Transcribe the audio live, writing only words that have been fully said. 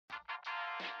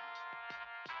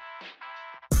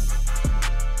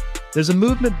There's a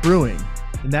movement brewing,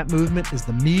 and that movement is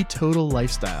the Me Total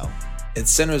lifestyle. It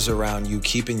centers around you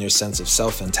keeping your sense of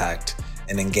self intact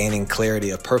and in gaining clarity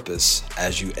of purpose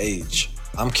as you age.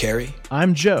 I'm Carrie.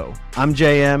 I'm Joe. I'm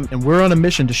JM. And we're on a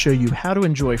mission to show you how to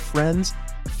enjoy friends,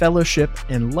 fellowship,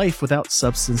 and life without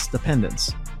substance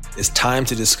dependence. It's time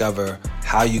to discover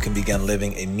how you can begin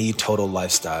living a Me Total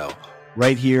lifestyle.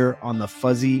 Right here on the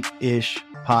Fuzzy-ish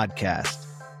podcast.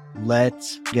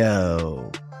 Let's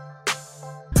go.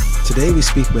 Today we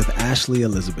speak with Ashley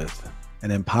Elizabeth, an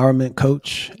empowerment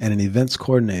coach and an events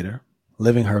coordinator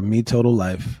living her Me Total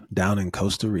life down in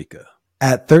Costa Rica.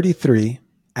 At 33,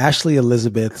 Ashley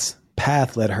Elizabeth's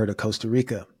path led her to Costa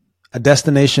Rica, a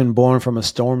destination born from a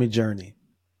stormy journey.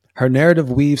 Her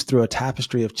narrative weaves through a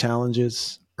tapestry of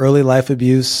challenges, early life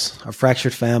abuse, a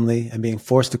fractured family, and being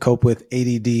forced to cope with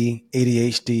ADD,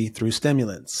 ADHD through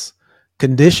stimulants.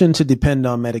 Conditioned to depend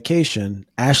on medication,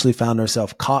 Ashley found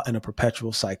herself caught in a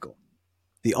perpetual cycle.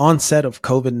 The onset of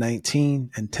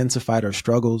COVID-19 intensified her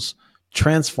struggles,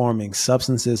 transforming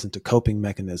substances into coping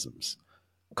mechanisms.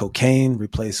 Cocaine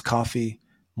replaced coffee,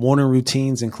 morning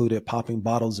routines included popping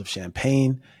bottles of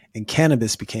champagne, and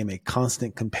cannabis became a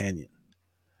constant companion.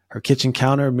 Her kitchen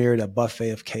counter mirrored a buffet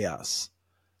of chaos.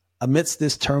 Amidst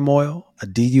this turmoil, a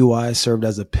DUI served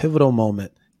as a pivotal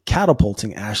moment,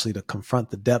 catapulting Ashley to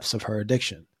confront the depths of her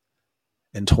addiction.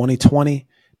 In 2020,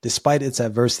 despite its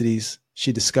adversities,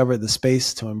 she discovered the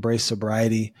space to embrace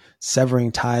sobriety,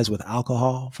 severing ties with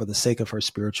alcohol for the sake of her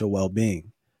spiritual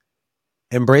well-being.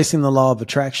 Embracing the law of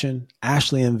attraction,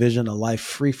 Ashley envisioned a life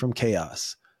free from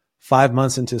chaos. 5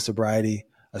 months into sobriety,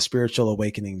 a spiritual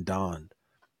awakening dawned,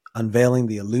 unveiling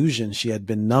the illusion she had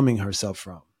been numbing herself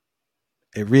from.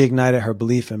 It reignited her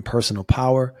belief in personal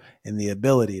power and the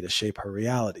ability to shape her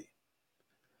reality.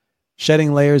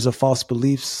 Shedding layers of false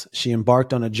beliefs, she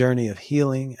embarked on a journey of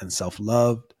healing and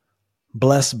self-love,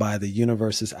 blessed by the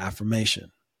universe's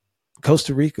affirmation.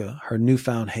 Costa Rica, her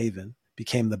newfound haven,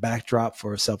 became the backdrop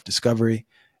for her self-discovery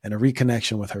and a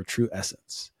reconnection with her true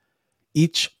essence.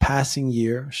 Each passing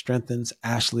year strengthens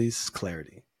Ashley's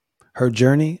clarity. Her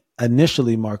journey,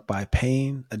 initially marked by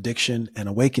pain, addiction, and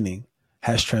awakening,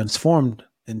 has transformed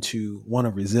into one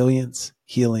of resilience,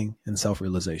 healing, and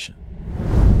self-realization.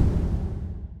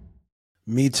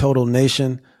 Me Total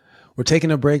Nation, we're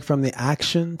taking a break from the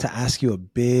action to ask you a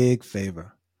big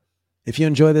favor. If you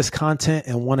enjoy this content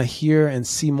and want to hear and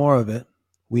see more of it,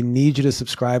 we need you to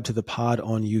subscribe to the pod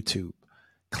on YouTube.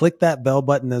 Click that bell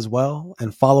button as well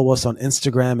and follow us on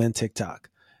Instagram and TikTok.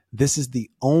 This is the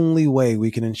only way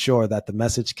we can ensure that the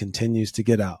message continues to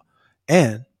get out.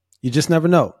 And you just never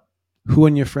know who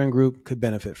in your friend group could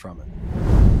benefit from it.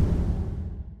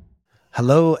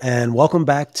 Hello, and welcome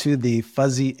back to the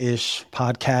Fuzzy-ish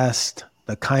podcast,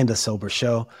 the Kinda Sober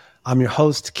Show. I'm your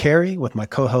host, Carrie, with my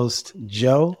co-host,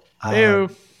 Joe. Hey.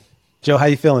 Joe, how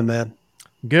you feeling, man?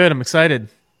 Good. I'm excited.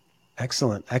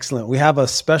 Excellent. We have a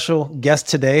special guest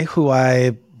today who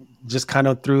I just kind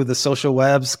of through the social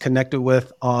webs connected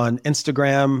with on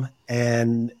Instagram.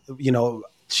 And,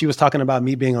 she was talking about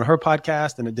me being on her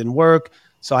podcast and it didn't work.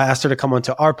 So I asked her to come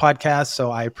onto our podcast.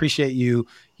 So I appreciate you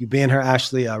being here,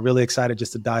 Ashley. Really excited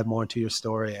just to dive more into your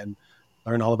story and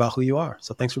learn all about who you are.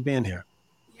 So thanks for being here.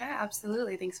 Yeah,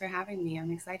 absolutely. Thanks for having me. I'm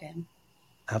excited.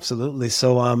 Absolutely.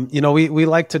 So, we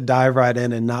like to dive right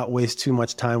in and not waste too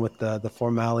much time with the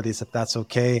formalities, if that's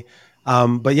okay.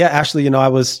 But yeah, Ashley, I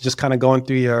was just kind of going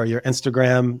through your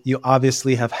Instagram. You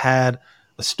obviously have had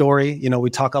a story. We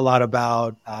talk a lot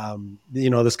about,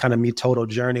 this kind of Me Total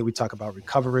journey. We talk about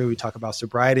recovery. We talk about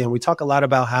sobriety. And we talk a lot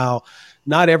about how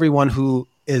not everyone who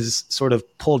is sort of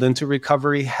pulled into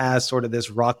recovery has sort of this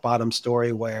rock bottom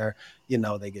story where,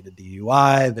 they get a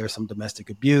DUI, there's some domestic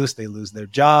abuse, they lose their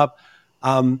job.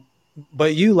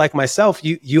 But you, like myself,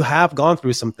 you have gone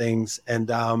through some things.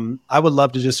 And I would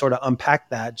love to just sort of unpack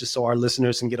that just so our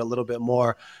listeners can get a little bit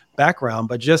more background,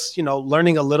 but just,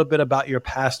 learning a little bit about your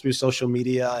past through social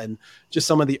media and just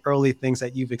some of the early things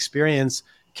that you've experienced.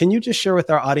 Can you just share with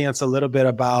our audience a little bit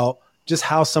about just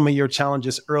how some of your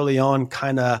challenges early on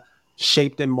kind of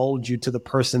shaped and molded you to the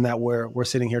person that we're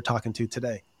sitting here talking to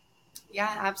today?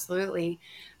 Yeah, absolutely.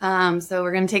 So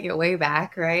we're going to take it way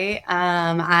back, right?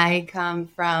 I come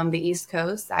from the East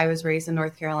Coast. I was raised in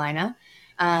North Carolina.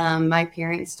 My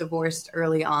parents divorced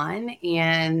early on,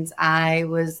 and I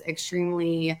was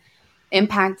extremely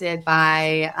impacted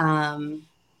by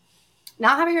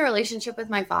not having a relationship with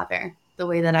my father the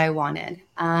way that I wanted.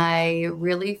 I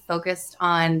really focused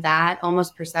on that,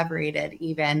 almost perseverated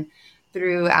even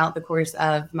throughout the course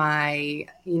of my,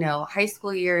 high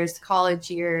school years, college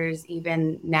years,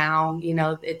 even now,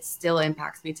 it still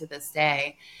impacts me to this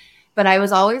day. But I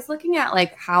was always looking at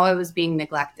like how I was being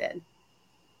neglected,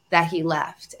 that he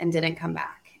left and didn't come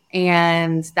back.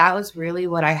 And that was really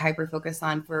what I hyper focused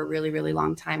on for a really, really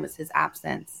long time, was his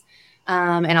absence.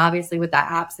 And obviously with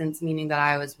that absence, meaning that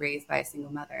I was raised by a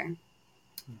single mother.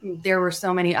 There were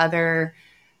so many other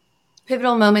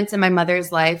pivotal moments in my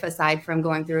mother's life, aside from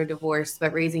going through a divorce,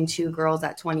 but raising two girls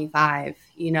at 25,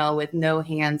 with no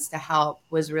hands to help,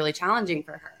 was really challenging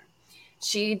for her.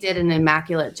 She did an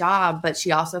immaculate job, but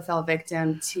she also fell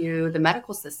victim to the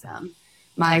medical system.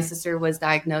 My sister was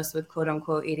diagnosed with quote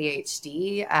unquote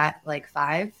ADHD at like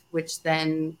 5, which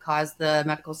then caused the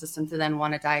medical system to then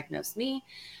want to diagnose me.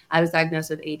 I was diagnosed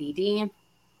with ADD.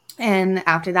 And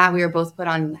after that, we were both put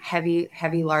on heavy,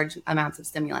 large amounts of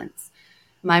stimulants.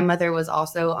 My mother was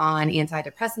also on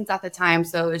antidepressants at the time.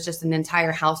 So it was just an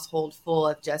entire household full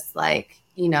of just like,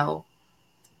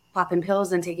 popping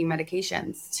pills and taking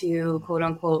medications to quote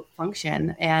unquote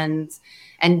function and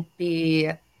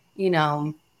be,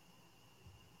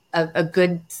 a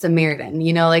good Samaritan,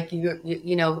 like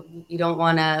you don't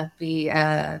want to be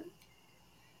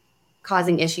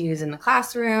causing issues in the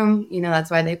classroom. That's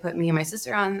why they put me and my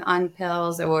sister on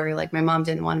pills, or like my mom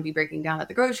didn't want to be breaking down at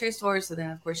the grocery store. So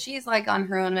then of course she's like on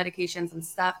her own medications and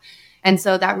stuff. And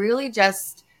so that really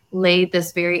just laid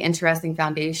this very interesting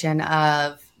foundation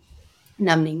of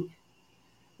numbing.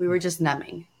 We were just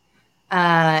numbing.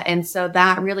 And so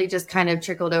that really just kind of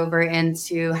trickled over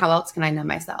into how else can I numb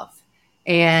myself?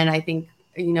 And I think,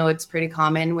 it's pretty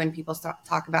common when people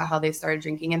talk about how they started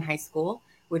drinking in high school,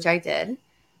 which I did,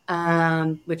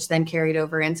 which then carried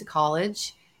over into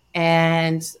college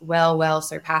and well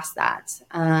surpassed that.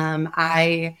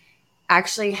 I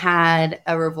actually had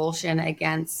a revulsion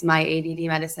against my ADD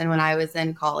medicine when I was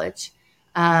in college.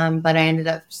 But I ended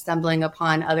up stumbling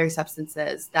upon other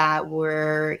substances that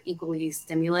were equally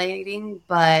stimulating,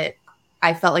 but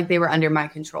I felt like they were under my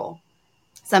control.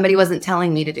 Somebody wasn't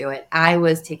telling me to do it. I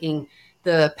was taking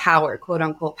the power, quote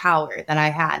unquote power, that I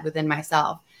had within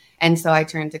myself. And so I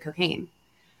turned to cocaine.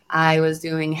 I was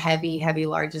doing heavy,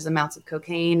 large amounts of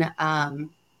cocaine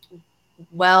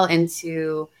well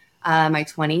into my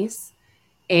 20s.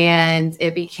 And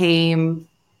it became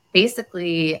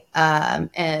basically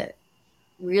a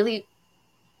really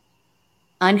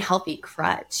unhealthy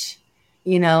crutch.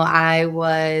 I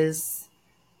was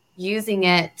using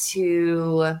it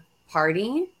to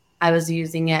party. I was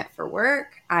using it for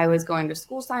work. I was going to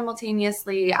school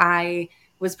simultaneously. I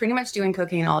was pretty much doing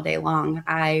cocaine all day long.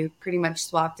 I pretty much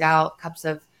swapped out cups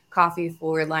of coffee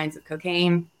for lines of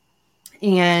cocaine.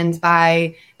 And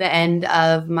by the end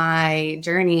of my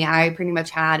journey, I pretty much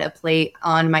had a plate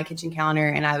on my kitchen counter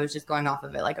and I was just going off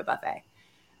of it like a buffet.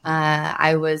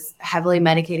 I was heavily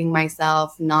medicating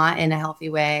myself, not in a healthy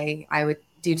way. I would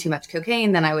do too much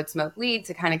cocaine, then I would smoke weed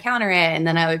to kind of counter it, and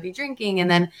then I would be drinking,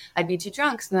 and then I'd be too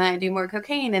drunk, so then I'd do more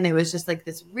cocaine, and it was just like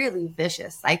this really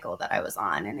vicious cycle that I was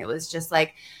on, and it was just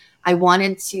like I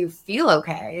wanted to feel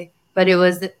okay, but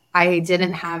I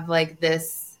didn't have like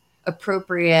this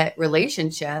appropriate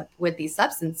relationship with these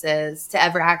substances to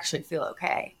ever actually feel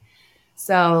okay.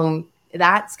 So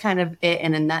that's kind of it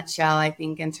in a nutshell, I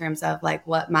think, in terms of like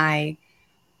what my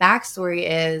backstory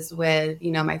is with,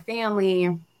 my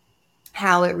family,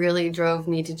 how it really drove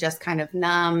me to just kind of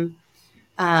numb.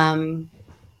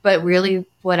 But really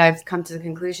what I've come to the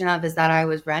conclusion of is that I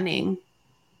was running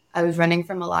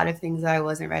from a lot of things that I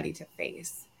wasn't ready to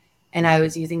face. And I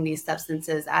was using these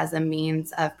substances as a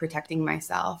means of protecting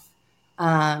myself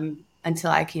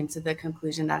until I came to the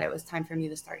conclusion that it was time for me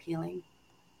to start healing.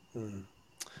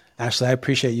 Ashley, I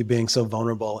appreciate you being so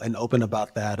vulnerable and open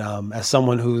about that. As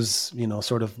someone who's,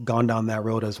 sort of gone down that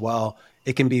road as well,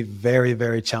 it can be very,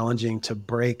 very challenging to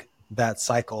break that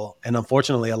cycle. And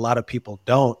unfortunately, a lot of people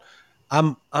don't.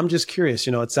 I'm just curious,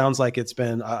 it sounds like it's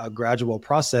been a gradual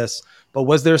process, but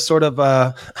was there sort of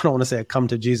I don't want to say a come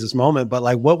to Jesus moment, but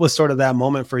like, what was sort of that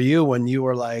moment for you when you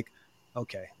were like,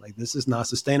 okay, like this is not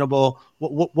sustainable?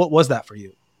 What was that for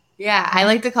you? Yeah, I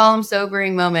like to call them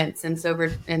sobering moments and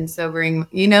sobering,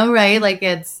 right? Like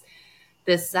it's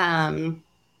this, it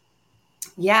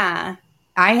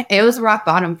was rock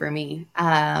bottom for me.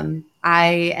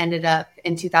 I ended up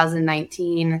in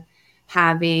 2019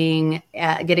 getting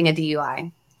a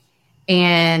DUI.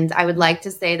 And I would like to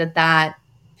say that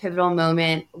pivotal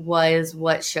moment was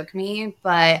what shook me,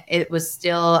 but it was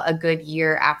still a good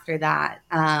year after that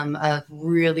of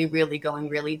really, really going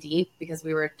really deep because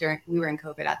we were in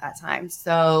COVID at that time.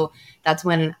 So that's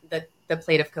when the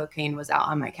plate of cocaine was out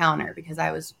on my counter because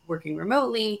I was working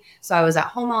remotely. So I was at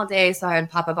home all day. So I would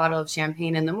pop a bottle of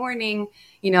champagne in the morning.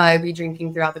 I would be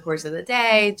drinking throughout the course of the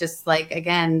day, just like,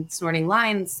 again, snorting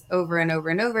lines over and over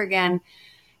and over again.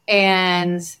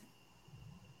 And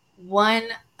one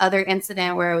other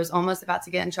incident where I was almost about to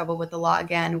get in trouble with the law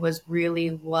again was really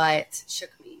what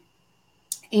shook me.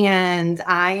 And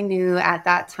I knew at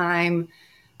that time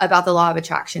about the law of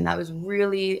attraction. That was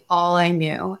really all I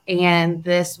knew. And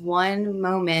this one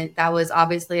moment that was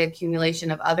obviously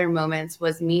accumulation of other moments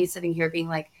was me sitting here being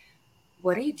like,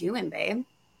 what are you doing, babe?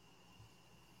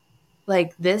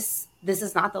 Like this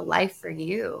is not the life for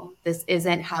you. This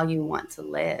isn't how you want to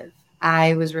live.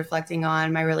 I was reflecting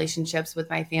on my relationships with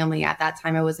my family. At that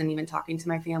time, I wasn't even talking to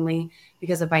my family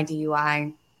because of my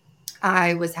DUI.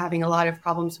 I was having a lot of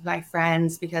problems with my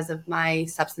friends because of my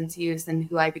substance use and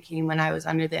who I became when I was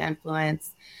under the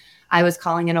influence. I was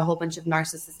calling in a whole bunch of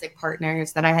narcissistic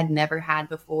partners that I had never had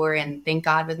before. And thank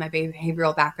God with my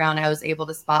behavioral background, I was able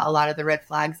to spot a lot of the red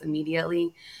flags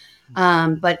immediately.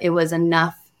 But it was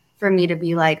enough for me to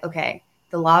be like, okay,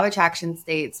 the law of attraction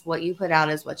states what you put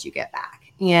out is what you get back.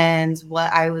 And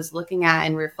what I was looking at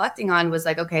and reflecting on was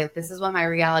like, okay, this is what my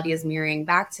reality is mirroring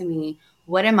back to me.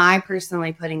 What am I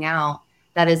personally putting out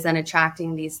that is then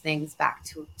attracting these things back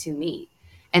to me?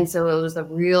 And so it was a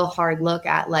real hard look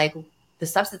at like the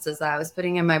substances that I was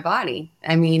putting in my body.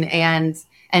 I mean, and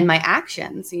my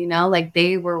actions, you know, like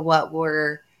they were what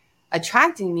were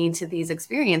attracting me to these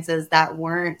experiences that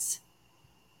weren't,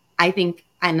 I think,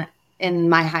 in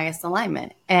my highest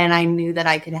alignment. And I knew that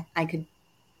I could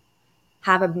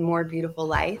have a more beautiful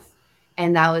life.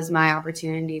 And that was my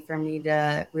opportunity for me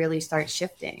to really start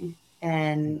shifting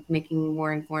and making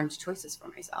more informed choices for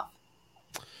myself.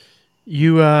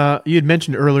 You had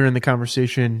mentioned earlier in the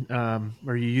conversation,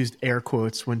 or you used air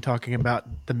quotes when talking about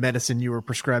the medicine you were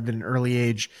prescribed at an early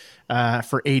age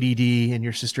for ADD and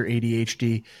your sister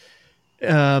ADHD.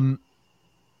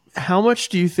 How much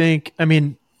do you think? I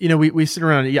mean, you know, we sit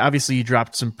around. Obviously, you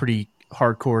dropped some pretty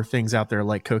hardcore things out there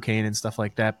like cocaine and stuff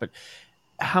like that. But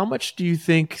how much do you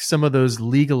think some of those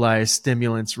legalized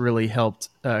stimulants really helped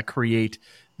create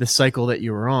the cycle that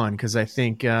you were on? Because I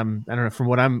think, I don't know, from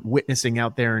what I'm witnessing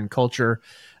out there in culture,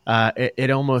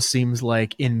 it almost seems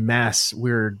like in mass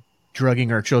we're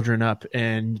drugging our children up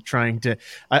and trying to,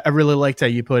 I really liked how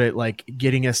you put it, like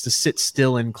getting us to sit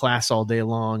still in class all day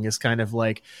long is kind of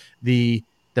like the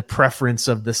preference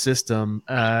of the system.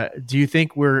 Do you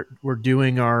think we're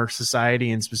doing our society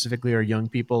and specifically our young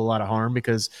people a lot of harm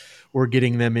because we're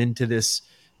getting them into this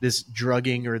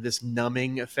drugging or this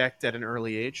numbing effect at an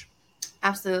early age?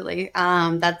 Absolutely.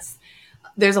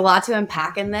 There's a lot to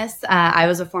unpack in this. I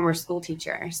was a former school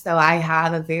teacher, so I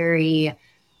have a very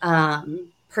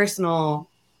personal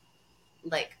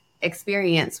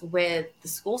experience with the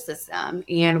school system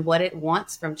and what it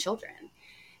wants from children.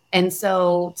 And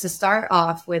so to start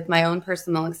off with my own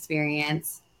personal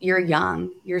experience, you're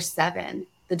young, you're 7.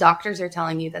 The doctors are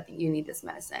telling you that you need this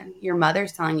medicine. Your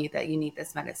mother's telling you that you need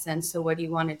this medicine. So what do you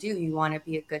want to do? You want to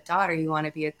be a good daughter. You want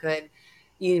to be a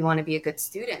good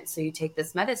student. So you take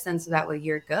this medicine so that way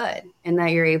you're good and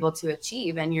that you're able to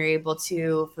achieve and you're able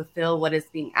to fulfill what is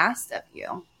being asked of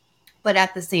you. But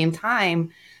at the same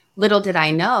time, little did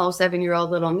I know,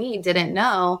 7-year-old little me didn't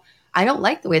know, I don't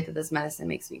like the way that this medicine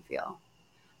makes me feel.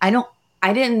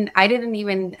 I didn't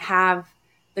even have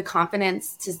the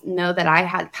confidence to know that I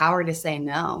had power to say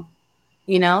no,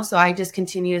 you know? So I just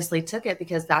continuously took it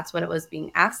because that's what it was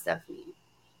being asked of me.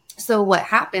 So what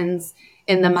happens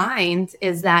in the mind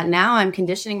is that now I'm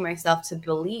conditioning myself to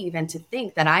believe and to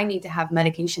think that I need to have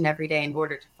medication every day in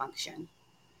order to function.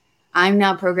 I'm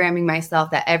now programming myself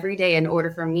that every day in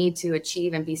order for me to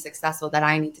achieve and be successful, that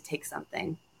I need to take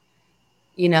something,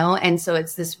 you know? And so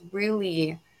it's this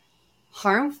really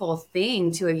harmful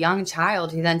thing to a young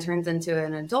child who then turns into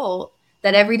an adult,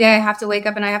 that every day I have to wake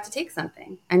up and I have to take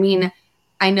something. I mean,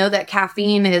 I know that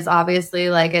caffeine is obviously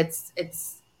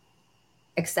it's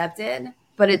accepted,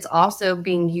 but it's also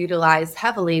being utilized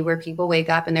heavily where people wake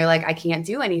up and they're like, I can't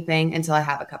do anything until I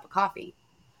have a cup of coffee.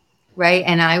 Right.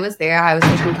 And I was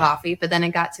taking coffee, but then it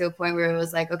got to a point where it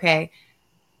was like, okay,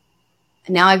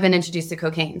 now I've been introduced to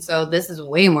cocaine. So this is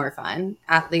way more fun.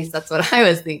 At least that's what I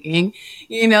was thinking.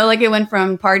 You know, like it went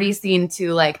from party scene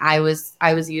to like I was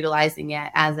utilizing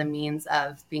it as a means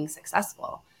of being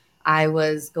successful. I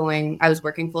was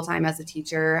working full time as a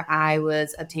teacher. I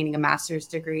was obtaining a master's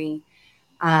degree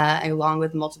along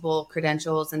with multiple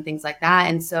credentials and things like that.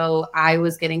 And so I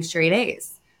was getting straight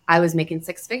A's. I was making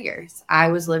 6 figures. I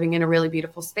was living in a really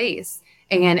beautiful space.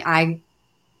 And I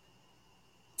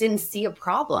didn't see a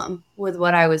problem with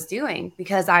what I was doing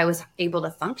because I was able to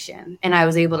function and I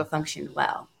was able to function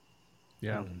well.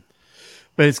 Yeah.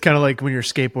 But it's kind of like when you're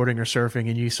skateboarding or surfing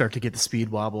and you start to get the speed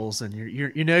wobbles and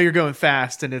you're going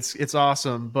fast and it's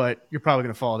awesome, but you're probably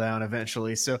going to fall down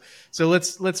eventually. So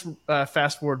let's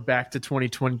fast forward back to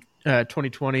 2020,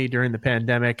 2020 during the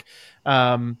pandemic.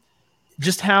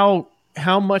 Just how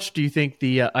much do you think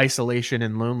the isolation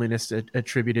and loneliness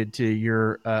attributed to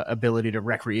your ability to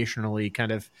recreationally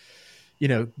kind of,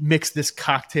 mix this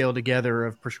cocktail together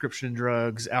of prescription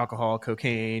drugs, alcohol,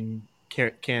 cocaine,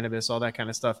 cannabis, all that kind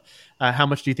of stuff? How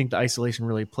much do you think the isolation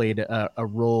really played a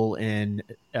role in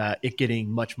it getting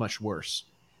much, much worse?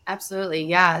 Absolutely.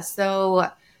 Yeah. So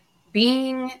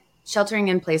being sheltering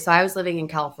in place. So I was living in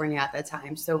California at the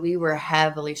time. So we were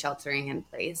heavily sheltering in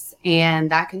place.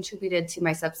 And that contributed to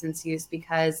my substance use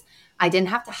because I didn't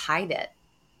have to hide it.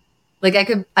 Like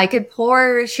I could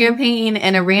pour champagne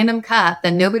in a random cup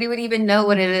that nobody would even know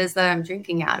what it is that I'm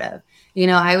drinking out of.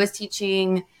 I was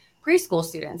teaching preschool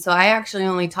students. So I actually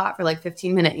only taught for like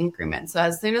 15-minute increments. So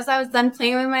as soon as I was done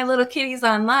playing with my little kitties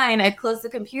online, I'd close the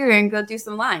computer and go do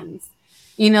some lines.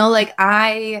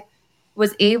 I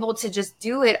was able to just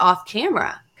do it off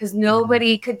camera because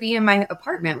nobody could be in my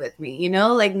apartment with me,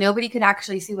 nobody could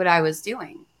actually see what I was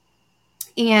doing.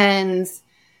 And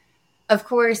of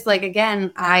course,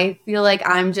 again, I feel like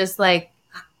I'm just I'm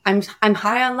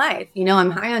high on life,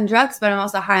 I'm high on drugs, but I'm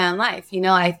also high on life.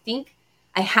 I think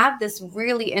I have this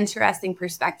really interesting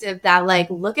perspective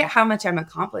that look at how much I'm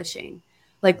accomplishing.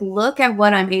 Look at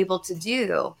what I'm able to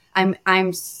do.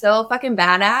 I'm so fucking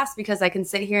badass because I can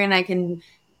sit here and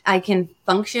I can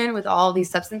function with all these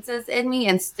substances in me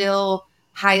and still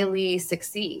highly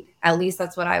succeed. At least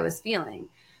that's what I was feeling.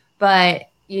 But,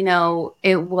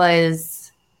 it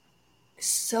was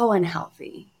so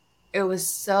unhealthy. It was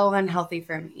so unhealthy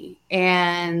for me.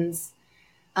 And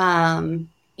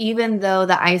even though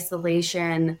the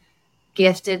isolation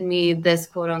gifted me this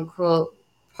quote unquote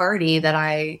party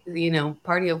that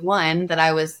party of one that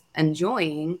I was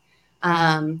enjoying,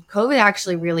 COVID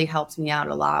actually really helped me out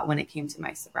a lot when it came to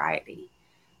my sobriety.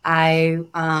 I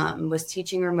was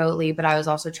teaching remotely, but I was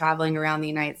also traveling around the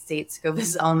United States to go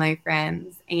visit all my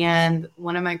friends. And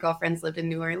one of my girlfriends lived in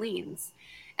New Orleans.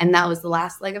 And that was the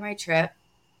last leg of my trip.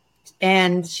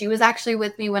 And she was actually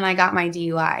with me when I got my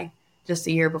DUI just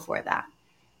a year before that.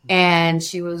 And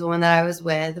she was the one that I was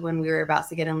with when we were about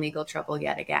to get in legal trouble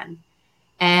yet again.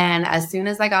 And as soon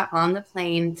as I got on the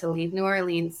plane to leave New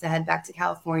Orleans to head back to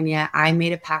California, I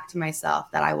made a pact to myself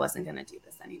that I wasn't going to do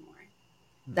this anymore,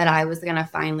 that I was going to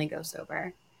finally go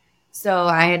sober. So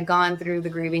I had gone through the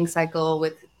grieving cycle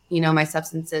with, my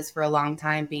substances for a long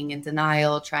time, being in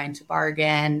denial, trying to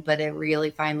bargain, but it really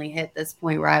finally hit this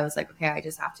point where I was like, okay, I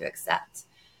just have to accept.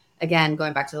 Again,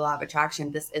 going back to the law of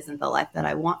attraction, this isn't the life that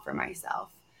I want for myself.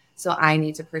 So I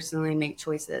need to personally make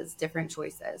choices, different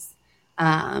choices.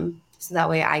 So that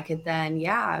way I could then,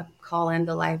 call in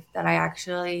the life that I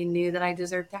actually knew that I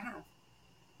deserved to have.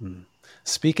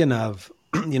 Speaking of,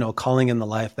 calling in the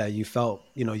life that you felt,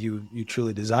 you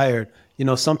truly desired,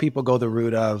 some people go the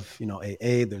route of,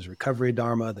 AA, there's recovery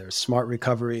dharma, there's smart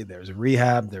recovery, there's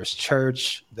rehab, there's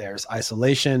church, there's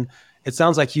isolation. It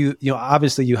sounds like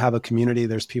obviously you have a community,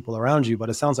 there's people around you, but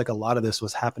it sounds like a lot of this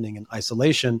was happening in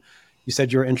isolation. You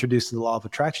said you were introduced to the law of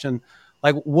attraction.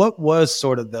 What was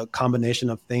sort of the combination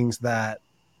of things that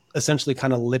essentially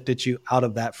kind of lifted you out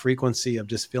of that frequency of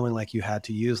just feeling like you had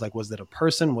to use? Was it a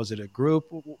person? Was it a group?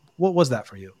 What was that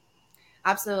for you?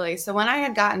 Absolutely. So when I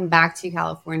had gotten back to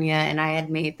California and I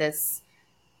had made this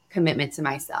commitment to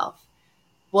myself,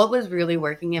 what was really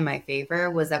working in my favor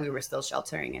was that we were still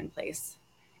sheltering in place.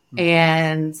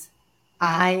 And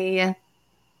I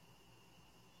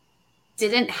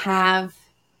didn't have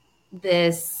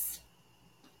this.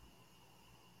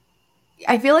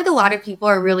 I feel like a lot of people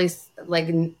are really I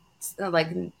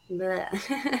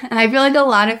feel like a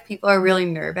lot of people are really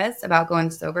nervous about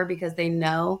going sober because they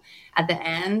know at the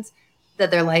end that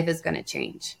their life is going to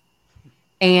change.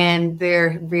 And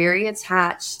they're very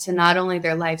attached to not only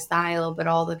their lifestyle, but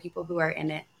all the people who are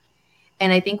in it.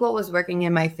 And I think what was working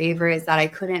in my favor is that I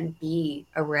couldn't be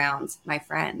around my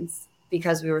friends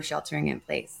because we were sheltering in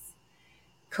place.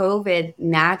 COVID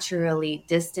naturally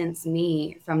distanced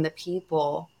me from the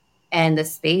people and the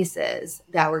spaces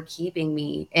that were keeping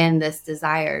me in this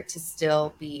desire to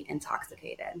still be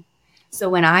intoxicated. So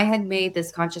when I had made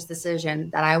this conscious decision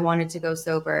that I wanted to go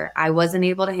sober, I wasn't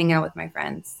able to hang out with my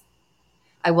friends.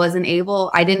 I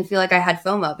didn't feel like I had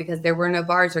FOMO because there were no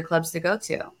bars or clubs to go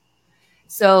to.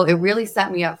 So it really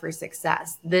set me up for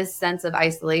success. This sense of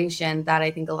isolation that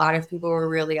I think a lot of people were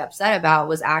really upset about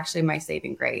was actually my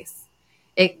saving grace.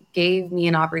 It gave me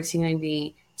an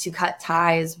opportunity to cut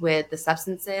ties with the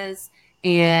substances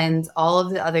and all of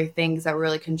the other things that were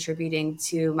really contributing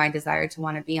to my desire to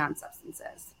want to be on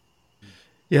substances.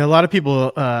 Yeah, a lot of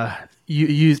people,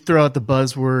 you throw out the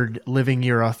buzzword living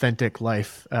your authentic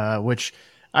life, which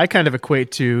I kind of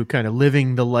equate to kind of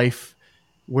living the life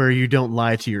where you don't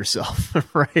lie to yourself,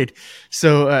 right?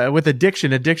 So with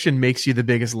addiction makes you the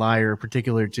biggest liar,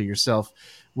 particularly to yourself.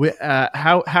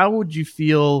 How would you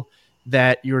feel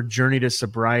that your journey to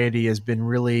sobriety has been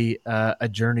really a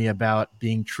journey about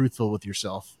being truthful with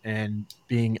yourself and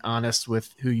being honest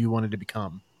with who you wanted to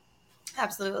become?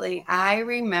 Absolutely. I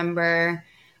remember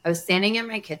I was standing in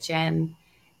my kitchen,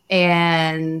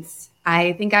 and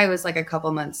I think I was like a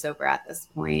couple months sober at this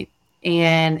point,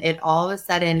 and it all of a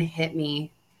sudden hit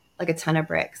me like a ton of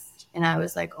bricks. And I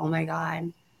was like, oh my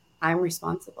God, I'm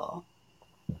responsible.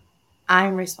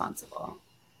 I'm responsible.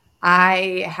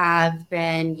 I have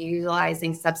been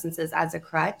utilizing substances as a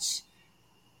crutch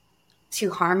to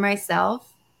harm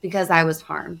myself because I was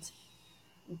harmed.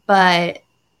 But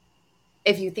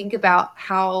if you think about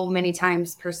how many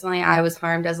times personally I was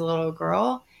harmed as a little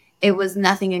girl, it was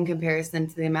nothing in comparison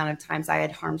to the amount of times I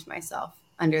had harmed myself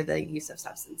under the use of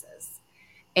substances.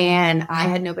 And I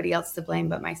had nobody else to blame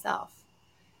but myself.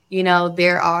 You know,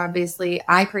 there are obviously,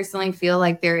 I personally feel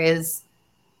like there is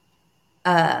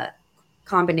a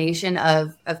combination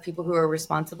of people who are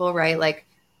responsible, right? Like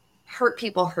hurt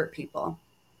people,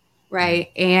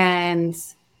 right? And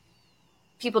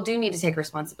people do need to take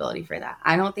responsibility for that.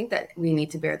 I don't think that we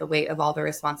need to bear the weight of all the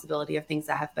responsibility of things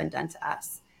that have been done to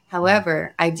us.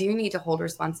 However, I do need to hold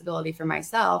responsibility for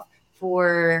myself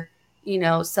for, you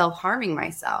know, self-harming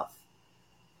myself.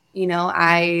 You know,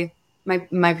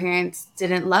 my parents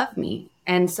didn't love me.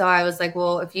 And so I was like,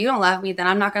 well, if you don't love me, then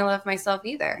I'm not going to love myself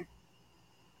either.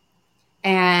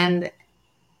 And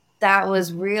that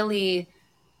was really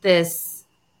this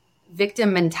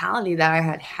victim mentality that I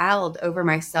had held over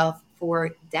myself for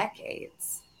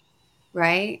decades,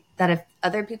 right? That if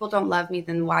other people don't love me,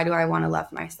 then why do I want to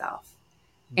love myself?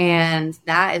 And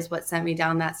that is what sent me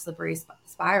down that slippery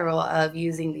spiral of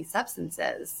using these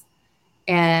substances.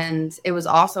 And it was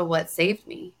also what saved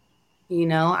me. You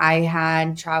know, I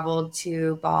had traveled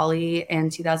to Bali in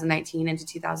 2019 into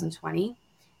 2020.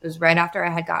 It was right after I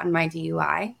had gotten my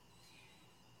DUI.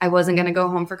 I wasn't going to go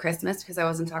home for Christmas because I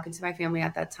wasn't talking to my family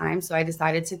at that time. So I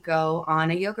decided to go on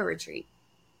a yoga retreat.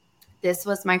 This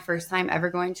was my first time ever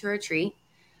going to a retreat.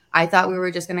 I thought we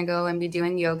were just going to go and be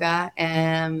doing yoga.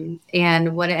 And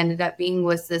what it ended up being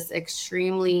was this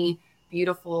extremely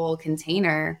beautiful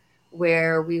container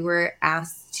where we were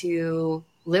asked to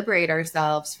liberate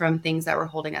ourselves from things that were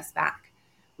holding us back.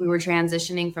 We were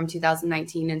transitioning from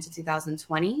 2019 into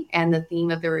 2020. And the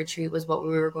theme of the retreat was what we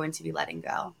were going to be letting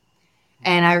go.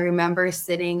 And I remember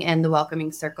sitting in the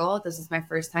welcoming circle. This was my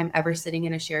first time ever sitting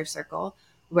in a share circle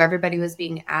where everybody was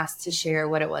being asked to share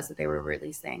what it was that they were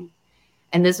releasing.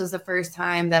 And this was the first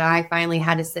time that I finally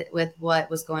had to sit with what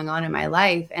was going on in my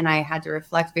life. And I had to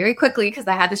reflect very quickly because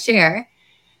I had to share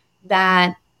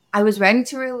that I was ready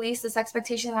to release this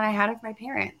expectation that I had of my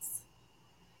parents,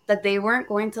 that they weren't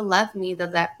going to love me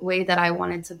that way that I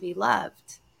wanted to be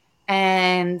loved.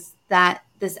 And that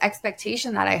this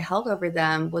expectation that I held over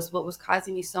them was what was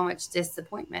causing me so much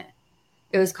disappointment.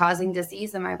 It was causing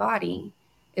disease in my body.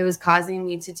 It was causing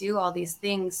me to do all these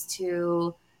things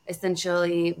to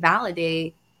essentially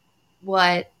validate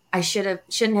what I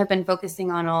shouldn't have been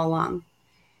focusing on all along.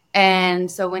 And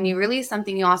so when you release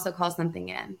something, you also call something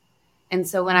in. And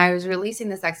so when I was releasing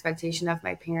this expectation of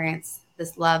my parents,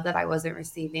 this love that I wasn't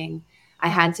receiving, I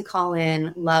had to call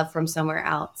in love from somewhere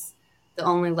else, the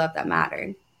only love that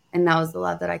mattered. And that was the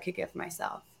love that I could give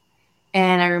myself.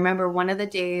 And I remember one of the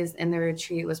days in the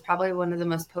retreat was probably one of the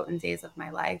most potent days of my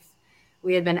life.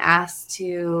 We had been asked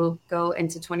to go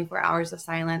into 24 hours of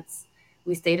silence.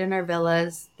 We stayed in our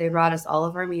villas. They brought us all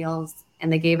of our meals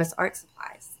and they gave us art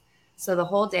supplies. So the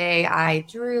whole day I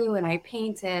drew and I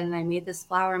painted and I made this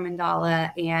flower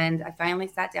mandala, and I finally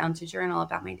sat down to journal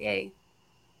about my day.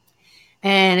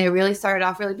 And it really started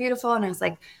off really beautiful. And I was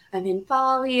like, I'm in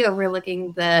Bali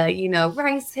overlooking the,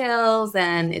 rice hills,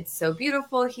 and it's so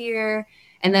beautiful here.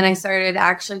 And then I started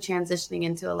actually transitioning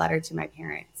into a letter to my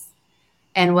parents.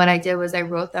 And what I did was I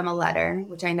wrote them a letter,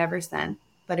 which I never sent,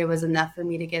 but it was enough for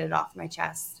me to get it off my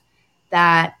chest,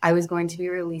 that I was going to be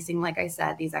releasing, like I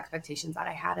said, these expectations that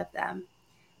I had of them,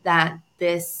 that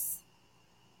this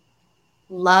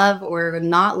love or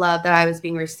not love that I was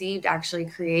being received actually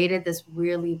created this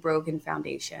really broken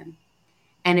foundation.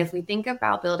 And if we think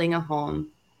about building a home,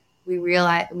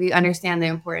 we understand the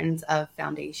importance of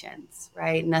foundations,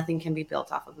 right? Nothing can be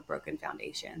built off of a broken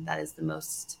foundation. That is the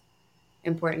most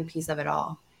important piece of it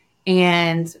all.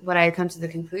 And what I had come to the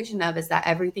conclusion of is that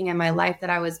everything in my life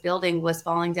that I was building was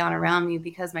falling down around me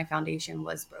because my foundation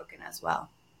was broken as well.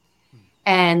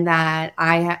 And that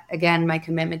again, my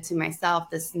commitment to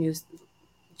myself, this new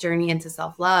journey into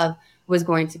self-love, was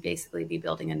going to basically be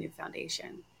building a new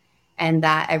foundation. and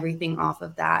that everything off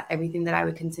of that, everything that I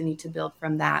would continue to build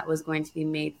from that was going to be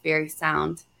made very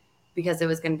sound, because it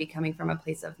was going to be coming from a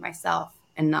place of myself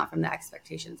and not from the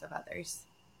expectations of others.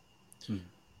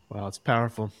 Wow, it's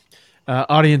powerful.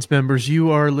 Audience members,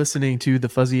 you are listening to the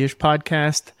Fuzzy-ish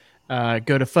podcast.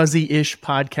 Go to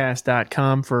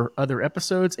fuzzyishpodcast.com for other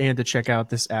episodes and to check out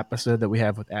this episode that we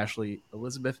have with Ashley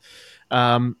Elizabeth.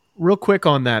 Real quick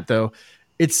on that, though,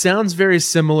 it sounds very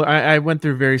similar. I went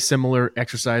through very similar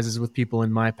exercises with people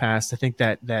in my past. I think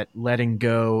that letting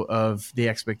go of the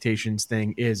expectations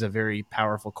thing is a very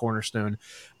powerful cornerstone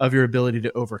of your ability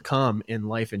to overcome in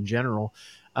life in general.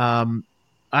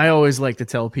 I always like to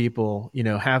tell people,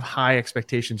 have high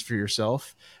expectations for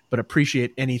yourself, but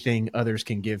appreciate anything others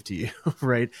can give to you,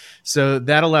 right? So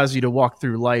that allows you to walk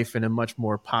through life in a much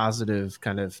more positive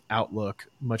kind of outlook,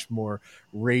 much more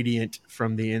radiant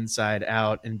from the inside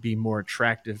out, and be more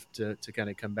attractive to kind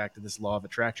of come back to this law of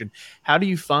attraction. How do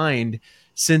you find,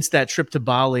 since that trip to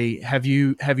Bali, have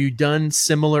you done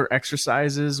similar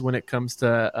exercises when it comes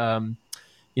to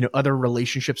other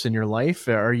relationships in your life?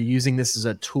 Are you using this as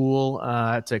a tool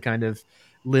to kind of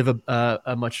live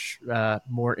a much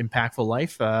more impactful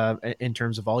life in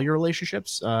terms of all your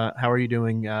relationships? How are you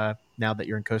doing now that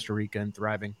you're in Costa Rica and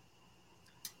thriving?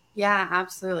 Yeah,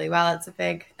 absolutely. Wow, that's a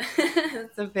big,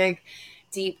 it's a big,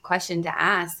 deep question to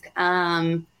ask.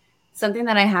 Something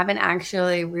that I haven't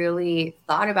actually really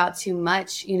thought about too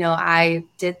much. I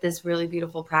did this really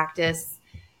beautiful practice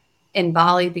in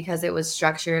Bali because it was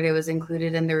structured, it was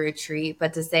included in the retreat.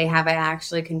 But to say, have I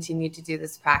actually continued to do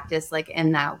this practice like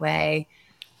in that way?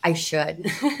 I should.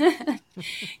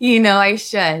 I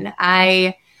should.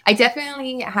 I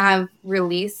definitely have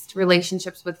released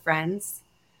relationships with friends.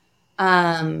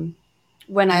 When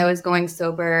I was going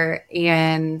sober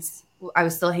and I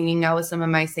was still hanging out with some of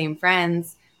my same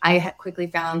friends, I quickly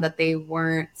found that they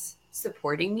weren't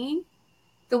supporting me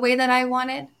the way that I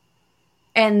wanted,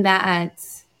 and that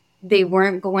they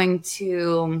weren't going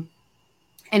to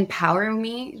empower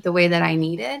me the way that I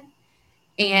needed.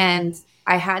 And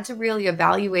I had to really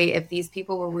evaluate if these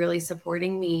people were really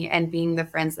supporting me and being the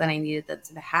friends that I needed them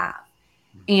to have.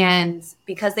 And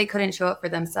because they couldn't show up for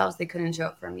themselves, they couldn't show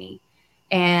up for me.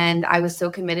 And I was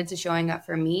so committed to showing up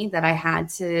for me that I had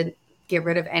to get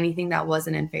rid of anything that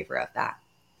wasn't in favor of that.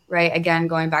 Right? Again,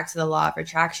 going back to the law of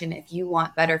attraction, if you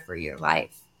want better for your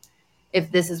life,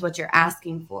 if this is what you're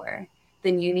asking for,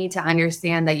 then you need to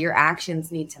understand that your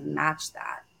actions need to match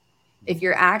that. If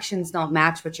your actions don't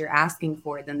match what you're asking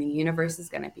for, then the universe is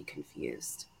going to be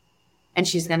confused. And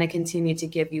she's going to continue to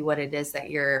give you what it is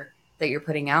that you're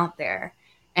putting out there.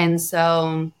 And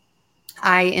so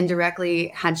I indirectly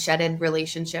had shedded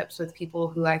relationships with people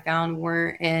who I found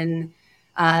weren't in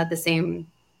the same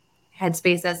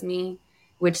headspace as me,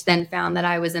 which then found that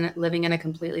I was living in a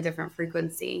completely different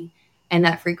frequency. And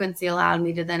that frequency allowed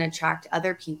me to then attract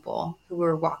other people who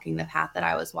were walking the path that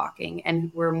I was walking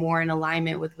and were more in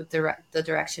alignment with the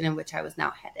direction in which I was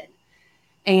now headed.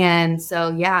 And so,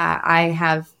 yeah, I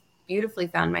have beautifully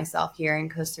found myself here in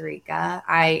Costa Rica.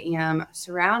 I am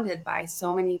surrounded by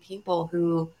so many people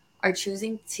who are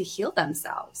choosing to heal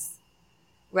themselves,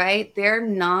 right? They're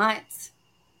not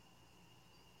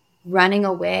running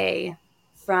away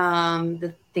from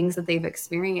the things that they've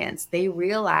experienced. They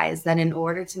realize that in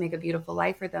order to make a beautiful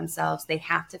life for themselves, they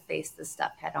have to face this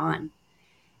stuff head on.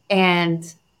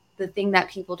 And the thing that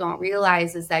people don't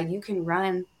realize is that you can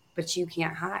run, but you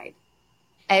can't hide.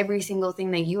 Every single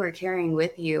thing that you are carrying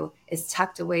with you is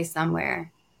tucked away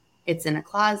somewhere. It's in a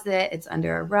closet, it's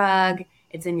under a rug,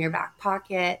 it's in your back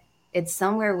pocket. It's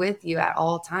somewhere with you at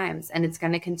all times, and it's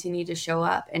going to continue to show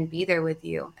up and be there with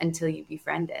you until you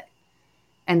befriend it.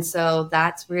 And so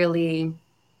that's really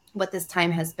what this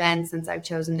time has been since I've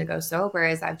chosen to go sober,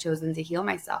 is I've chosen to heal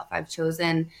myself. I've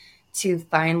chosen to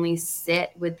finally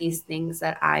sit with these things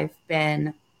that I've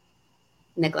been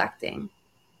neglecting.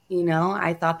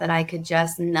 I thought that I could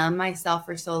just numb myself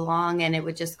for so long and it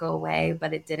would just go away,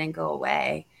 but it didn't go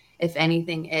away. If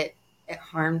anything, it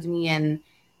harmed me and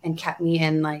kept me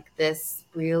in like this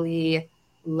really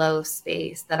low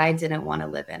space that I didn't want to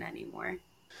live in anymore.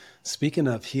 Speaking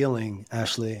of healing,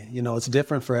 Ashley, it's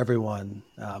different for everyone,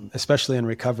 especially in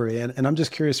recovery. And I'm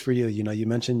just curious for you, you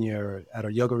mentioned you're at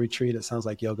a yoga retreat. It sounds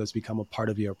like yoga has become a part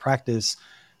of your practice.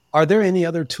 Are there any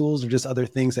other tools or just other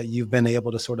things that you've been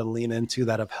able to sort of lean into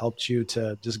that have helped you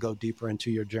to just go deeper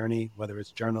into your journey, whether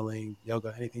it's journaling,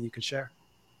 yoga, anything you could share?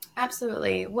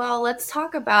 Absolutely. Well, let's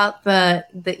talk about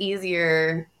the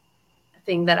easier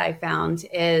thing that I found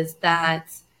is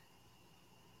that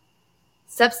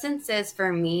substances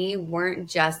for me weren't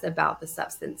just about the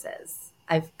substances.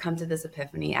 I've come to this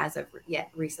epiphany as of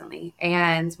yet recently.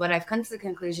 And what I've come to the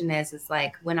conclusion is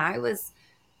like when I was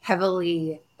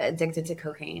heavily addicted to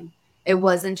cocaine, it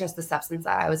wasn't just the substance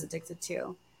that I was addicted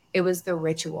to. It was the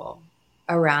ritual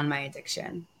around my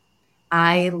addiction.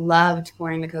 I loved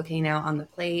pouring the cocaine out on the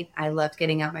plate. I loved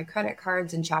getting out my credit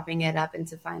cards and chopping it up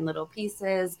into fine little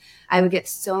pieces. I would get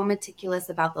so meticulous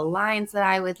about the lines that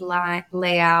I would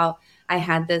lay out. I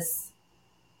had this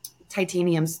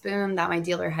titanium spoon that my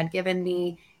dealer had given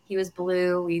me. He was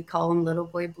blue. We'd call him Little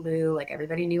Boy Blue. Like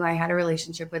everybody knew I had a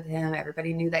relationship with him.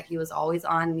 Everybody knew that he was always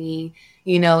on me,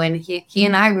 and he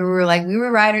and I, we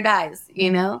were ride or dies,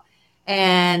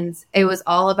 and it was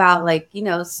all about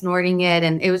snorting it.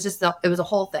 And it was it was a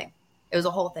whole thing. It was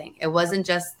a whole thing. It wasn't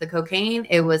just the cocaine.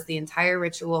 It was the entire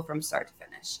ritual from start to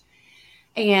finish.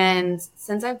 And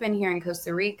since I've been here in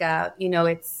Costa Rica,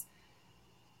 it's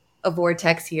a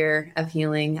vortex here of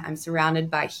healing. I'm surrounded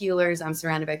by healers. I'm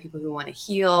surrounded by people who want to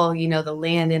heal. The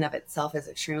land in of itself is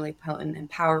extremely potent and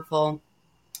powerful.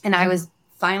 And I was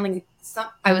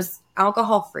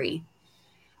alcohol free.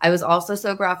 I was also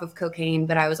sober off of cocaine,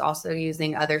 but I was also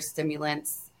using other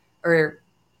stimulants or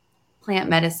plant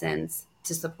medicines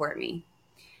to support me.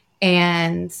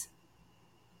 And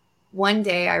one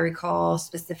day I recall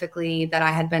specifically that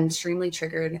I had been extremely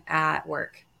triggered at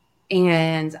work.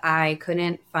 And I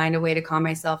couldn't find a way to calm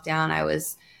myself down. I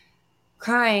was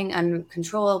crying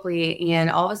uncontrollably. And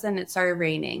all of a sudden it started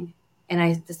raining. And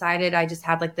I decided I just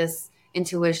had like this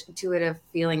intuitive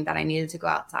feeling that I needed to go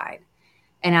outside.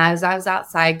 And as I was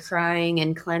outside crying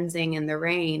and cleansing in the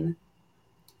rain,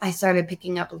 I started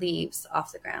picking up leaves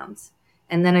off the ground.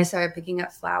 And then I started picking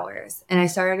up flowers. And I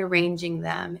started arranging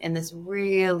them in this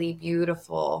really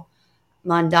beautiful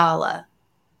mandala,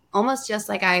 almost just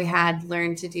like I had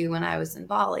learned to do when I was in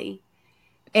Bali.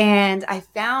 And I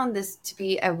found this to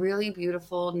be a really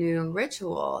beautiful new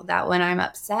ritual that when I'm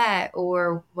upset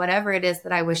or whatever it is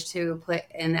that I wish to put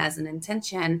in as an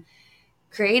intention,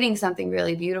 creating something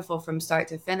really beautiful from start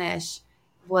to finish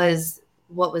was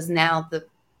what was now the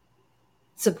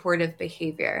supportive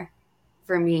behavior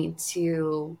for me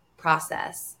to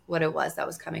process what it was that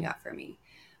was coming up for me.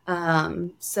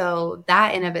 So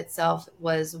that in of itself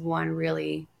was one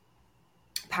really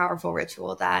powerful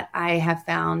ritual that I have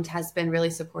found has been really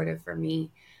supportive for me,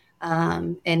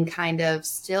 and kind of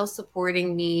still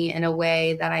supporting me in a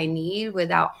way that I need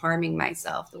without harming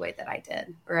myself the way that I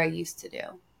did or I used to do.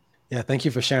 Yeah, thank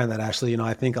you for sharing that, Ashley.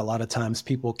 I think a lot of times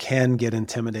people can get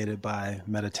intimidated by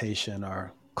meditation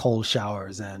or cold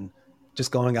showers, and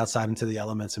just going outside into the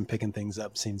elements and picking things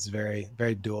up seems very,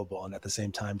 very doable. And at the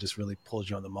same time, just really pulls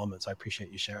you in the moment. So I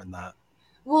appreciate you sharing that.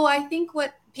 Well, I think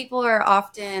what people are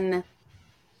often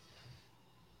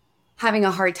having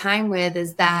a hard time with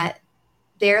is that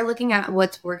they're looking at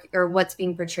what's work or what's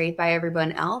being portrayed by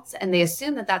everyone else, and they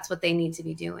assume that that's what they need to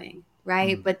be doing,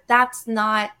 right? Mm. But that's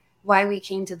not why we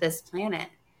came to this planet.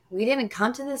 We didn't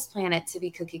come to this planet to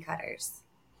be cookie cutters.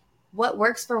 What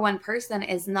works for one person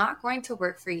is not going to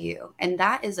work for you, and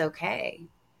that is okay.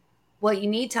 What you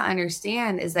need to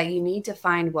understand is that you need to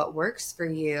find what works for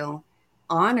you,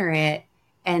 honor it,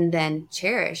 and then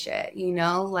cherish it.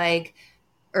 Like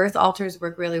earth altars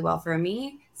work really well for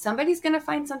me. Somebody's going to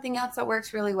find something else that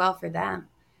works really well for them,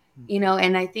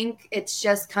 and I think it's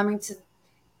just coming to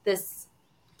this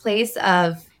place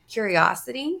of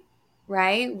curiosity,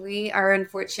 right? We are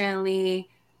unfortunately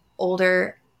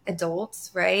older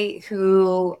adults, right,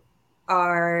 who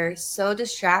are so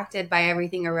distracted by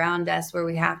everything around us where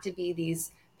we have to be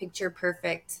these picture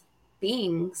perfect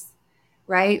beings,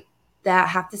 right, that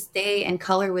have to stay and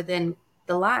color within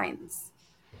the lines.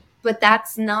 But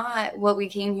that's not what we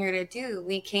came here to do.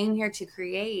 We came here to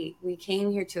create. We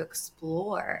came here to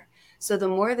explore. So the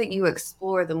more that you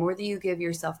explore, the more that you give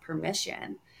yourself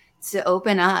permission to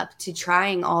open up to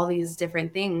trying all these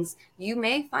different things, you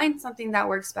may find something that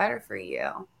works better for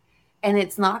you. And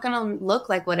it's not going to look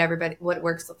like what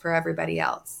works for everybody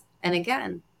else. And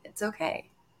again, it's okay.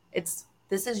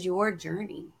 This is your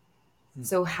journey.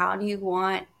 So how do you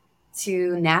want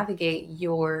to navigate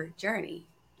your journey?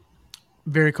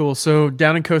 Very cool. So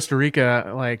down in Costa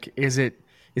Rica, like, is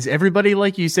everybody,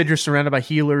 like you said, you're surrounded by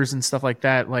healers and stuff like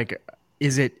that? Like,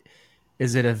 is it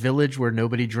a village where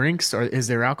nobody drinks, or is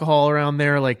there alcohol around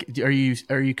there? Like, are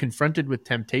you confronted with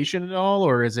temptation at all,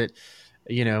 or is it,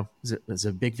 is it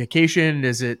a big vacation?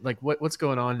 Is it like what's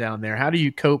going on down there? How do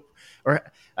you cope? Or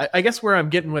I guess where I'm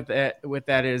getting with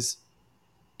that is,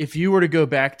 if you were to go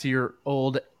back to your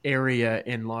old area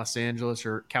in Los Angeles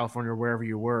or California or wherever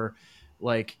you were,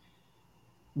 like,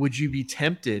 would you be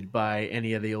tempted by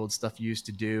any of the old stuff you used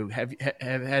to do?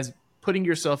 Has putting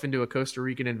yourself into a Costa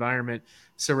Rican environment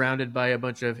surrounded by a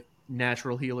bunch of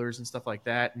natural healers and stuff like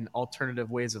that and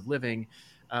alternative ways of living,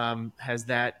 has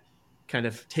that kind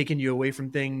of taken you away from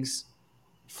things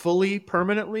fully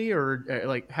permanently, or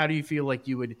like how do you feel like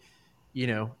you would,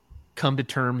 come to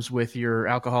terms with your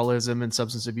alcoholism and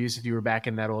substance abuse if you were back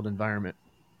in that old environment?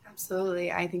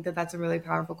 Absolutely. I think that that's a really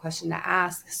powerful question to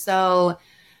ask. So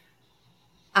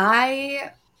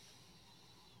I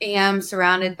am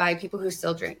surrounded by people who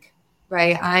still drink,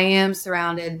 right? I am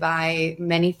surrounded by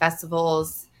many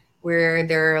festivals where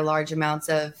there are large amounts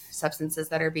of substances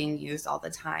that are being used all the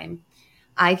time.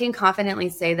 I can confidently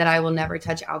say that I will never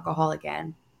touch alcohol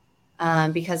again,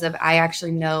 because I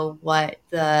actually know what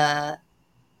the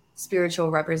spiritual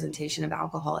representation of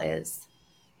alcohol is.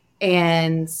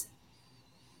 And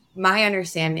my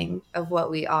understanding of what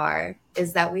we are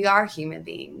is that we are human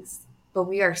beings, but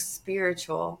we are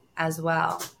spiritual as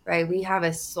well, right? We have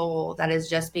a soul that is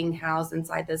just being housed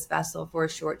inside this vessel for a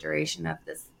short duration of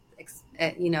this,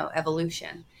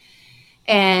 evolution.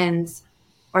 And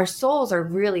our souls are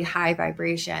really high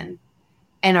vibration,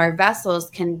 and our vessels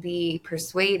can be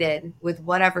persuaded with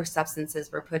whatever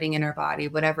substances we're putting in our body,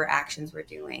 whatever actions we're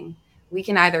doing. We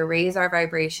can either raise our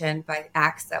vibration by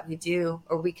acts that we do,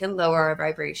 or we can lower our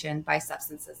vibration by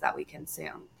substances that we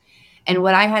consume. And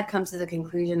what I had come to the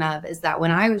conclusion of is that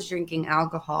when I was drinking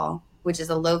alcohol, which is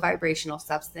a low vibrational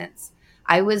substance,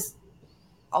 I was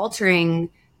altering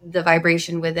the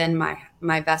vibration within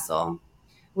my vessel,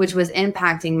 which was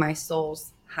impacting my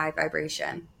soul's high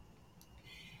vibration.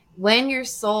 When your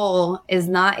soul is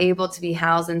not able to be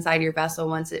housed inside your vessel,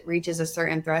 once it reaches a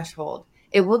certain threshold,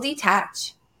 it will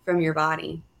detach from your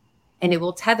body and it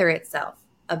will tether itself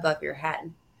above your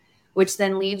head, which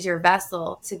then leaves your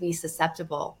vessel to be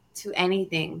susceptible to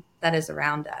anything that is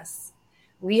around us.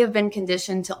 We have been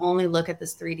conditioned to only look at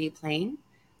this 3D plane.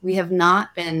 We have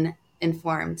not been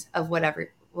informed of what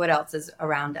else is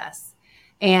around us.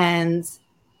 And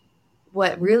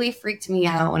what really freaked me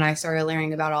out when I started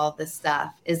learning about all of this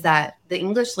stuff is that the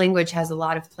English language has a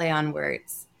lot of play on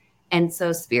words. And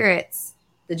so spirits,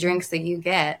 the drinks that you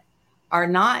get, are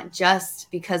not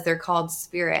just because they're called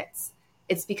spirits.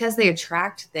 It's because they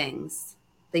attract things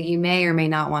that you may or may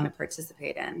not want to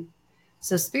participate in.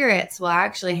 So spirits will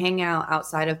actually hang out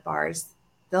outside of bars.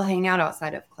 They'll hang out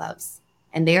outside of clubs,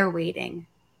 and they are waiting.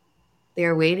 They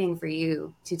are waiting for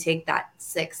you to take that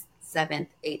 6th, 7th,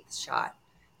 8th shot.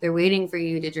 They're waiting for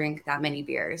you to drink that many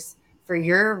beers, for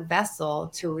your vessel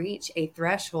to reach a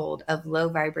threshold of low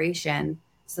vibration.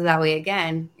 So that way,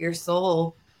 again, your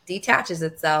soul detaches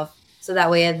itself. So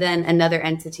that way, then another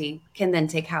entity can then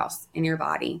take house in your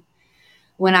body.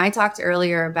 When I talked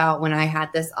earlier about when I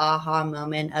had this aha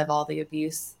moment of all the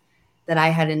abuse that I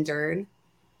had endured,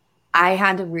 I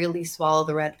had to really swallow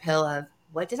the red pill of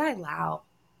what did I allow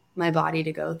my body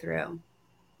to go through?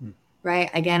 Right?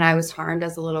 Again, I was harmed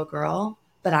as a little girl,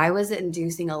 but I was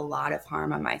inducing a lot of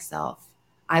harm on myself.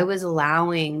 I was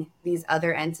allowing these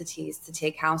other entities to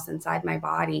take house inside my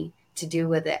body to do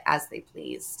with it as they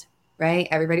pleased, right?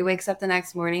 Everybody wakes up the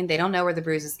next morning. They don't know where the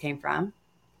bruises came from.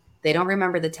 They don't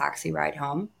remember the taxi ride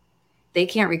home. They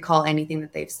can't recall anything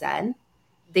that they've said.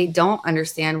 They don't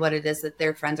understand what it is that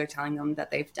their friends are telling them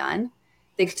that they've done.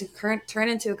 They turn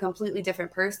into a completely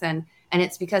different person. And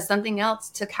it's because something else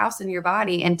took house in your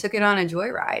body and took it on a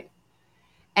joyride.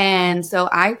 And so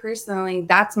I personally,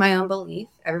 that's my own belief.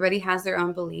 Everybody has their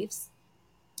own beliefs.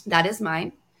 That is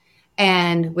mine.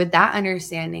 And with that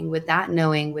understanding, with that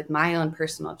knowing, with my own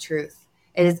personal truth,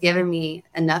 it has given me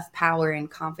enough power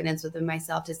and confidence within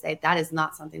myself to say that is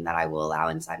not something that I will allow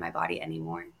inside my body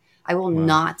anymore. I will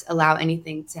not allow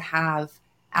anything to have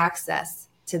access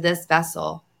to this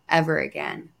vessel ever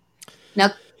again.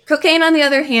 Now, cocaine, on the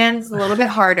other hand, is a little bit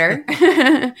harder.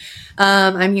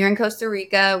 I'm here in Costa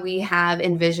Rica. We have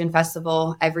Envision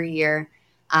Festival every year.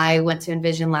 I went to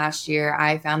Envision last year.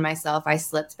 I found myself, I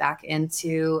slipped back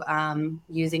into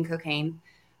using cocaine.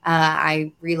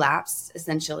 I relapsed,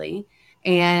 essentially.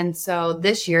 And so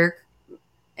this year,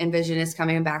 Envision is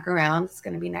coming back around. It's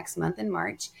going to be next month in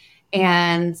March.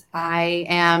 And I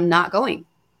am not going.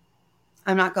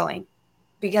 I'm not going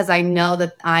because I know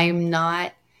that I'm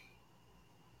not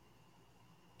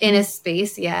in a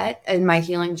space yet in my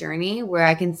healing journey where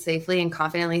I can safely and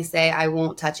confidently say I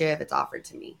won't touch it if it's offered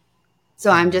to me.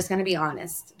 So I'm just going to be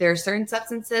honest. There are certain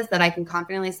substances that I can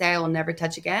confidently say I will never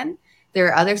touch again. There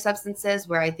are other substances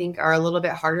where I think are a little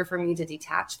bit harder for me to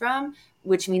detach from,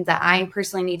 which means that I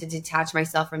personally need to detach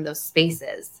myself from those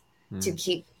spaces to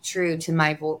keep true to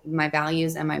my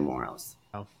values and my morals.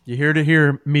 You hear to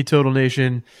hear me, Total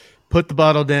Nation. Put the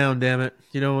bottle down, damn it.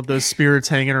 You don't want those spirits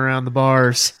hanging around the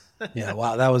bars. Yeah,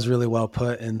 wow, that was really well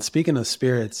put. And speaking of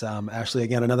spirits, Ashley,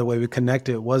 again, another way we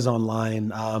connected was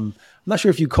online. I'm not sure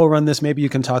if you co-run this, maybe you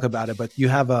can talk about it, but you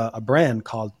have a brand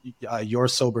called Your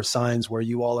Sober Signs, where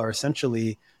you all are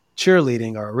essentially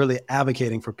cheerleading or really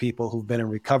advocating for people who've been in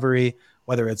recovery,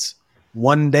 whether it's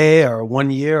one day or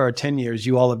 1 year or 10 years.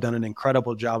 You all have done an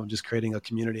incredible job of just creating a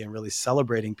community and really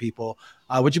celebrating people.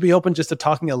 Would you be open just to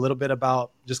talking a little bit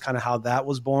about just kind of how that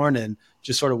was born and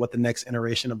just sort of what the next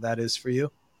iteration of that is for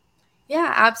you?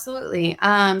 Yeah, absolutely.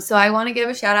 So I want to give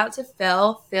a shout out to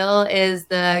Phil. Phil is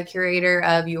the curator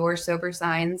of Your Sober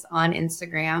Signs on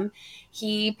Instagram.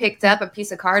 He picked up a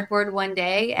piece of cardboard one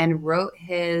day and wrote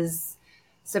his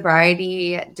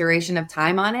sobriety duration of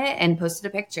time on it and posted a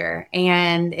picture.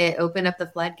 And it opened up the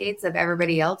floodgates of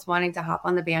everybody else wanting to hop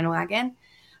on the bandwagon.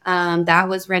 That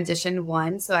was rendition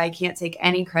one. So I can't take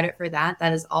any credit for that.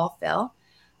 That is all Phil.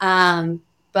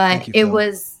 But you, it Phil.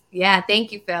 was, yeah,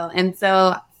 thank you, Phil. And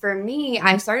so for me,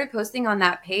 I started posting on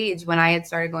that page when I had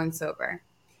started going sober.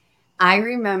 I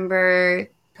remember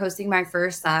posting my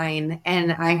first sign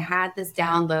and I had this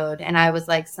download and I was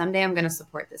like, someday I'm going to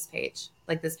support this page.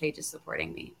 Like this page is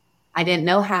supporting me. I didn't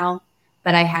know how,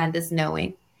 but I had this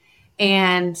knowing.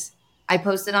 And I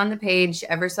posted on the page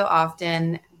ever so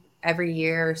often, every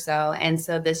year or so. And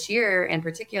so this year in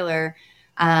particular,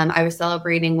 I was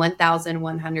celebrating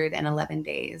 1,111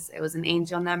 days. It was an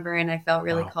angel number, and I felt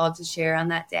really called to share on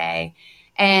that day.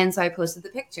 And so I posted the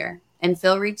picture. And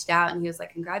Phil reached out and he was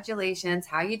like, congratulations,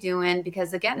 how you doing?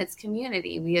 Because again, it's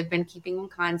community. We have been keeping in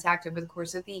contact over the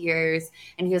course of the years.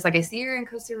 And he was like, I see you're in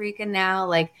Costa Rica now.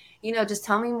 Like, just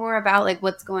tell me more about like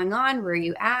what's going on. Where are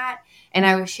you at? And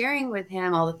I was sharing with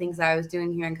him all the things that I was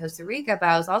doing here in Costa Rica, but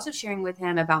I was also sharing with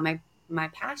him about my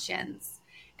passions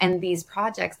and these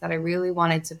projects that I really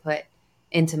wanted to put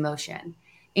into motion.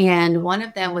 And one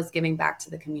of them was giving back to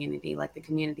the community, like the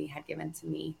community had given to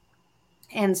me.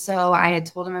 And so I had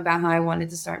told him about how I wanted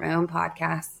to start my own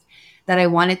podcast, that I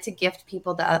wanted to gift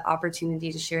people the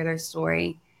opportunity to share their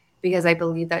story, because I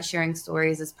believe that sharing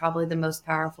stories is probably the most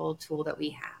powerful tool that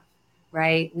we have,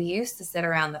 right? We used to sit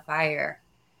around the fire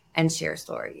and share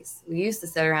stories. We used to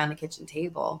sit around the kitchen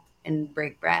table and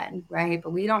break bread, right?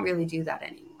 But we don't really do that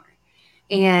anymore.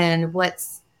 And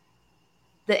what's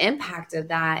the impact of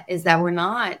that is that we're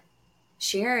not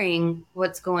sharing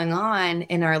what's going on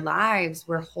in our lives.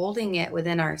 We're holding it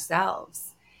within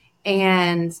ourselves.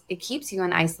 And it keeps you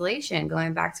in isolation,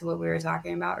 going back to what we were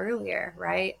talking about earlier,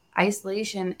 right?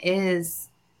 Isolation is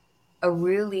a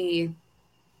really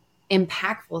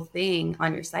impactful thing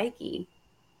on your psyche.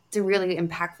 It's a really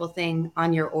impactful thing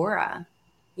on your aura,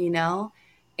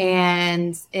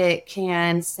 and it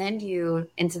can send you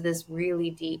into this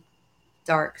really deep,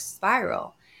 dark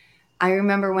spiral. I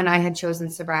remember when I had chosen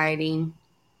sobriety,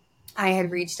 I had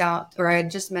reached out, or I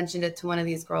had just mentioned it to one of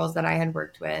these girls that I had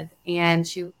worked with, and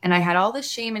I had all this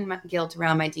shame and guilt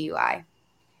around my DUI.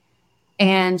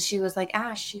 And she was like,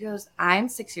 Ash, she goes, I'm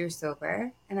 6 years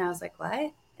sober. And I was like,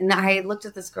 what? And I looked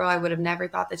at this girl. I would have never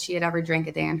thought that she had ever drank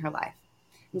a day in her life.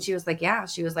 And she was like, yeah.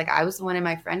 She was like, I was the one in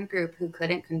my friend group who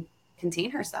couldn't contain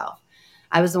herself.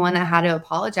 I was the one that had to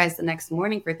apologize the next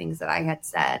morning for things that I had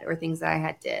said or things that I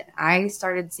had did. I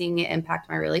started seeing it impact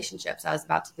my relationships. I was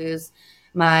about to lose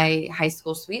my high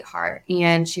school sweetheart.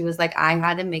 And she was like, I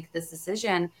had to make this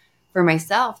decision for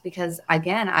myself because,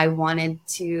 again, I wanted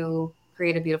to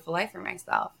create a beautiful life for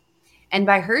myself. And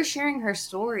by her sharing her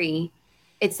story,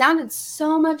 it sounded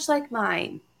so much like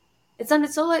mine. It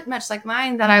sounded so much like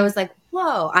mine that I was like,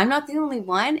 whoa, I'm not the only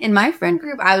one. In my friend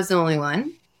group, I was the only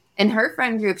one. In her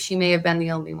friend group, she may have been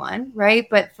the only one, right?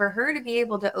 But for her to be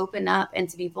able to open up and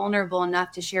to be vulnerable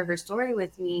enough to share her story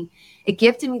with me, it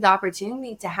gifted me the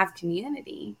opportunity to have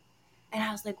community. And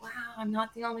I was like, wow, I'm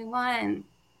not the only one.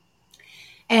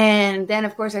 And then,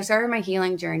 of course, I started my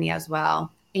healing journey as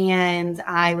well. And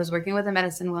I was working with a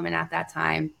medicine woman at that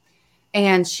time.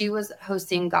 And she was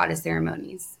hosting goddess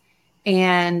ceremonies.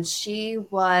 And she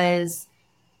was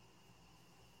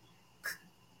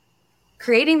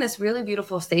creating this really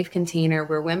beautiful safe container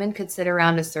where women could sit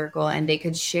around a circle and they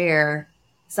could share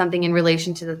something in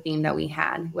relation to the theme that we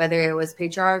had, whether it was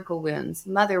patriarchal wounds,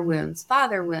 mother wounds,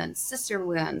 father wounds, sister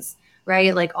wounds,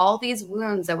 right? Like all these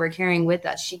wounds that we're carrying with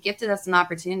us. She gifted us an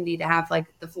opportunity to have like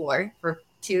the floor for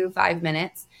 5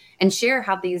 minutes and share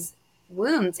how these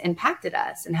wounds impacted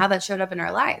us and how that showed up in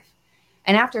our life.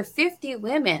 And after 50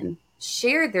 women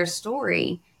shared their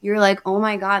story, you're like, oh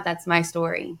my God, that's my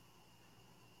story.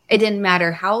 It didn't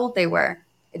matter how old they were.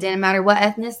 It didn't matter what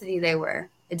ethnicity they were.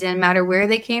 It didn't matter where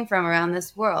they came from around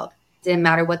this world. It didn't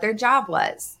matter what their job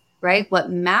was, right? What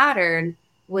mattered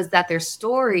was that their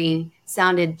story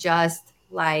sounded just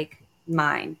like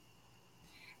mine.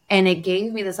 And it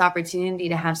gave me this opportunity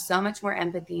to have so much more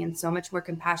empathy and so much more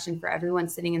compassion for everyone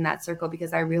sitting in that circle,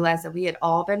 because I realized that we had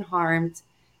all been harmed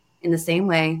in the same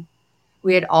way.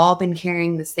 We had all been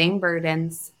carrying the same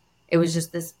burdens. It was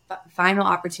just this final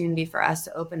opportunity for us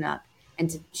to open up and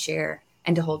to share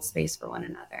and to hold space for one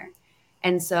another.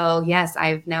 And so, yes,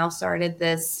 I've now started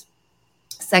this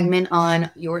segment on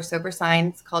Your Sober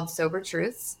Signs called Sober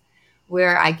Truths,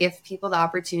 where I give people the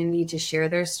opportunity to share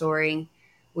their story.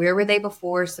 Where were they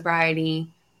before sobriety?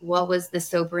 What was the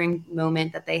sobering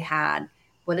moment that they had?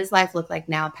 What does life look like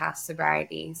now past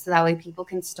sobriety? So that way people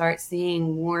can start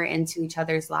seeing more into each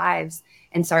other's lives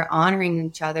and start honoring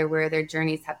each other where their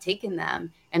journeys have taken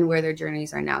them and where their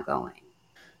journeys are now going.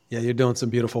 Yeah, you're doing some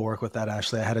beautiful work with that,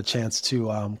 Ashley. I had a chance to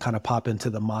kind of pop into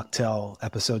the mocktail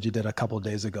episode you did a couple of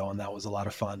days ago, and that was a lot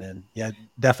of fun. And yeah,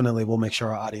 definitely we'll make sure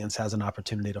our audience has an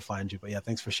opportunity to find you. But yeah,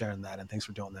 thanks for sharing that, and thanks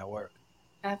for doing that work.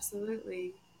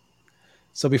 Absolutely.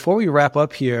 So before we wrap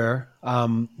up here,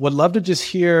 would love to just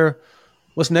hear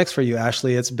what's next for you,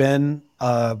 Ashley. It's been,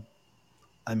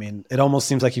 it almost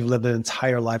seems like you've lived an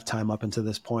entire lifetime up until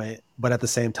this point, but at the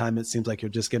same time, it seems like you're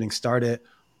just getting started.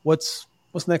 What's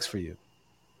next for you?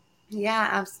 Yeah,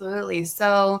 absolutely.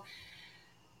 So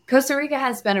Costa Rica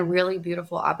has been a really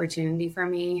beautiful opportunity for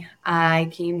me. I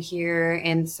came here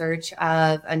in search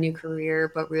of a new career,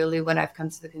 but really what I've come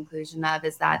to the conclusion of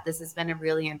is that this has been a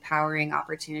really empowering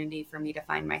opportunity for me to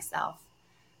find myself,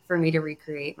 for me to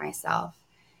recreate myself.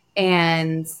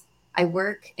 And I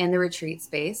work in the retreat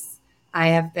space. I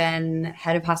have been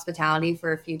head of hospitality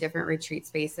for a few different retreat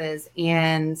spaces,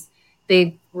 and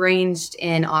they've ranged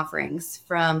in offerings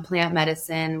from plant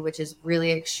medicine, which is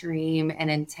really extreme and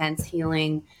intense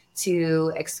healing,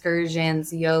 to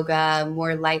excursions, yoga,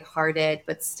 more lighthearted,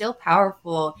 but still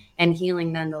powerful and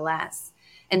healing nonetheless.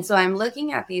 And so I'm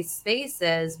looking at these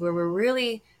spaces where we're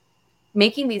really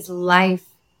making these life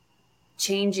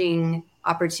changing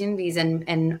opportunities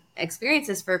and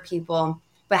experiences for people,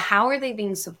 but how are they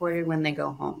being supported when they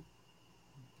go home?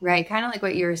 Right? Kind of like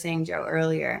what you were saying, Joe,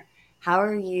 earlier. How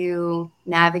are you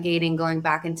navigating going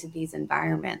back into these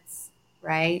environments?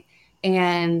 Right?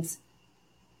 And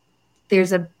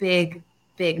there's a big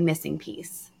missing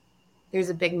piece. There's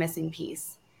a big missing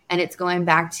piece. And it's going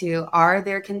back to, are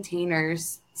there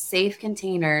containers, safe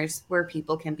containers where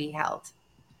people can be held?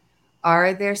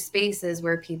 Are there spaces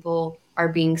where people are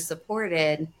being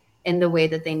supported in the way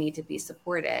that they need to be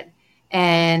supported?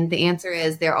 And the answer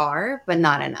is there are, but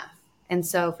not enough. And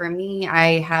so for me,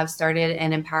 I have started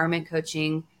an empowerment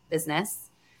coaching business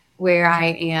where I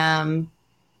am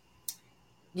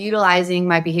utilizing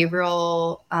my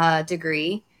behavioral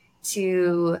degree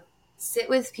to sit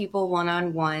with people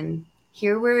one-on-one,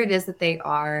 hear where it is that they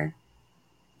are,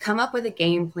 come up with a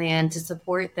game plan to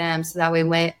support them so that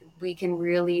way we can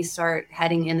really start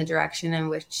heading in the direction in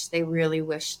which they really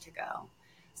wish to go.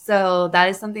 So that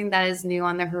is something that is new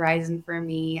on the horizon for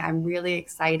me. I'm really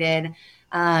excited.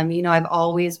 I've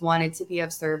always wanted to be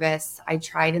of service. I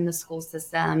tried in the school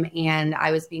system and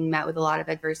I was being met with a lot of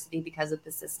adversity because of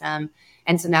the system.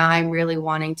 And so now I'm really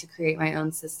wanting to create my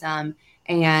own system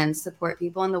and support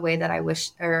people in the way that I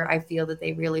wish, or I feel that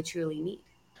they really truly need.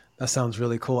 That sounds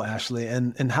really cool, Ashley.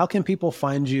 And how can people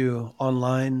find you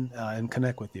online and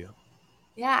connect with you?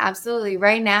 Yeah, absolutely.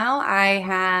 Right now, I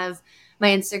have my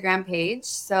Instagram page,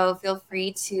 so feel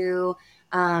free to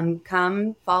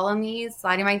come follow me,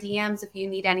 slide in my DMs if you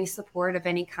need any support of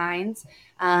any kind.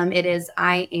 It is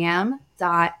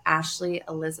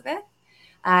iam.ashleyelizabeth.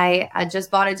 I just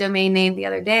bought a domain name the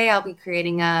other day. I'll be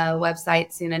creating a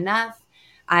website soon enough.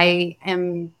 I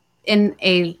am in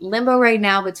a limbo right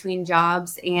now between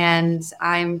jobs, and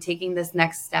I'm taking this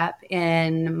next step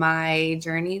in my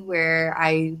journey where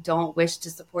I don't wish to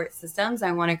support systems.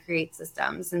 I want to create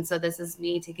systems. And so this is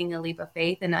me taking a leap of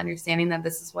faith and understanding that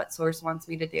this is what Source wants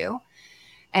me to do.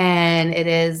 And it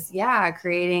is,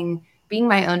 being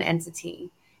my own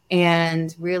entity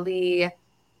and really,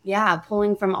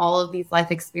 pulling from all of these life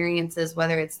experiences,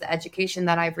 whether it's the education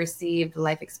that I've received, the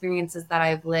life experiences that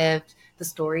I've lived, the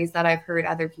stories that I've heard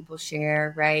other people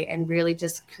share, right? And really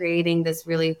just creating this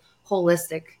really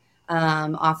holistic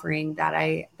offering that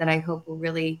I hope will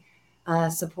really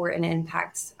support and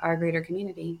impact our greater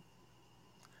community.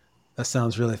 That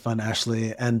sounds really fun,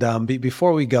 Ashley. And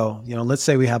before we go, let's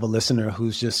say we have a listener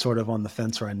who's just sort of on the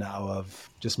fence right now of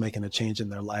just making a change in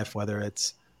their life, whether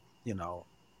it's,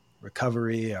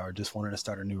 recovery or just wanting to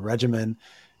start a new regimen.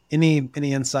 Any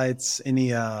insights,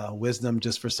 any wisdom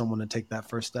just for someone to take that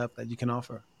first step that you can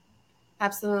offer?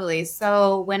 Absolutely.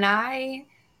 So when I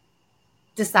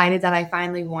decided that I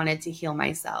finally wanted to heal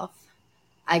myself,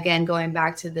 again, going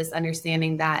back to this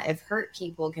understanding that if hurt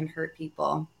people can hurt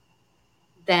people,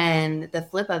 then the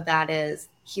flip of that is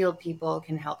healed people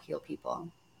can help heal people.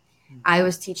 I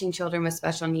was teaching children with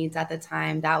special needs at the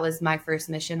time. That was my first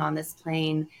mission on this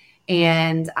plane.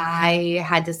 And I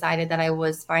had decided that it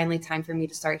was finally time for me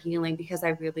to start healing because I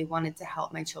really wanted to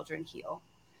help my children heal.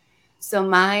 So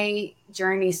my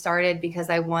journey started because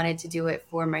I wanted to do it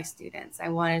for my students. I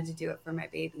wanted to do it for my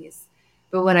babies.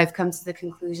 But what I've come to the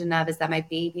conclusion of is that my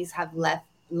babies have led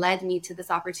me to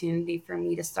this opportunity for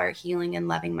me to start healing and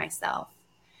loving myself.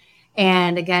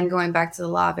 And again, going back to the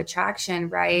law of attraction,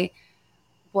 right?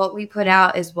 What we put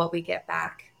out is what we get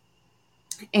back.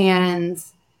 And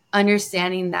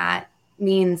understanding that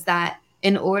means that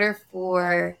in order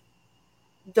for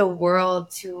the world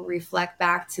to reflect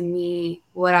back to me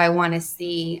what I want to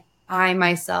see, I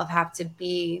myself have to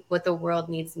be what the world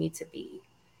needs me to be.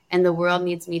 And the world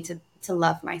needs me to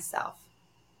love myself.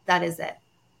 That is it.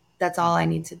 That's all I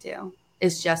need to do,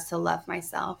 is just to love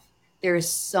myself. There is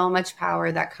so much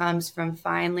power that comes from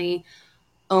finally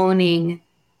owning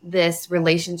this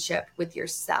relationship with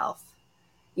yourself,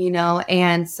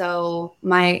 And so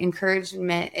my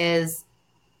encouragement is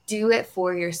do it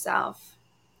for yourself.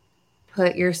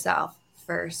 Put yourself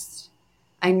first.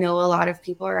 I know a lot of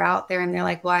people are out there and they're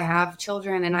like, well, I have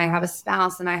children and I have a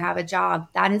spouse and I have a job.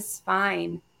 That is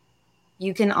fine.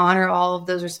 You can honor all of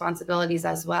those responsibilities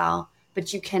as well,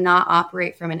 but you cannot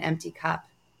operate from an empty cup.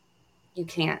 You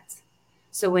can't.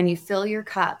 So when you fill your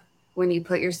cup, when you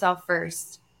put yourself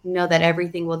first, know that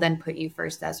everything will then put you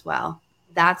first as well.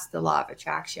 That's the law of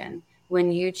attraction.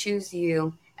 When you choose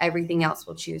you, everything else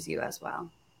will choose you as well.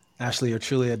 Ashley, you're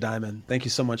truly a diamond. Thank you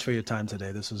so much for your time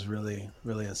today. This was really,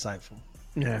 really insightful.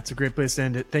 Yeah, it's a great place to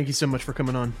end it. Thank you so much for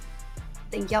coming on.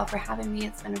 Thank y'all for having me.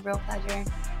 It's been a real pleasure.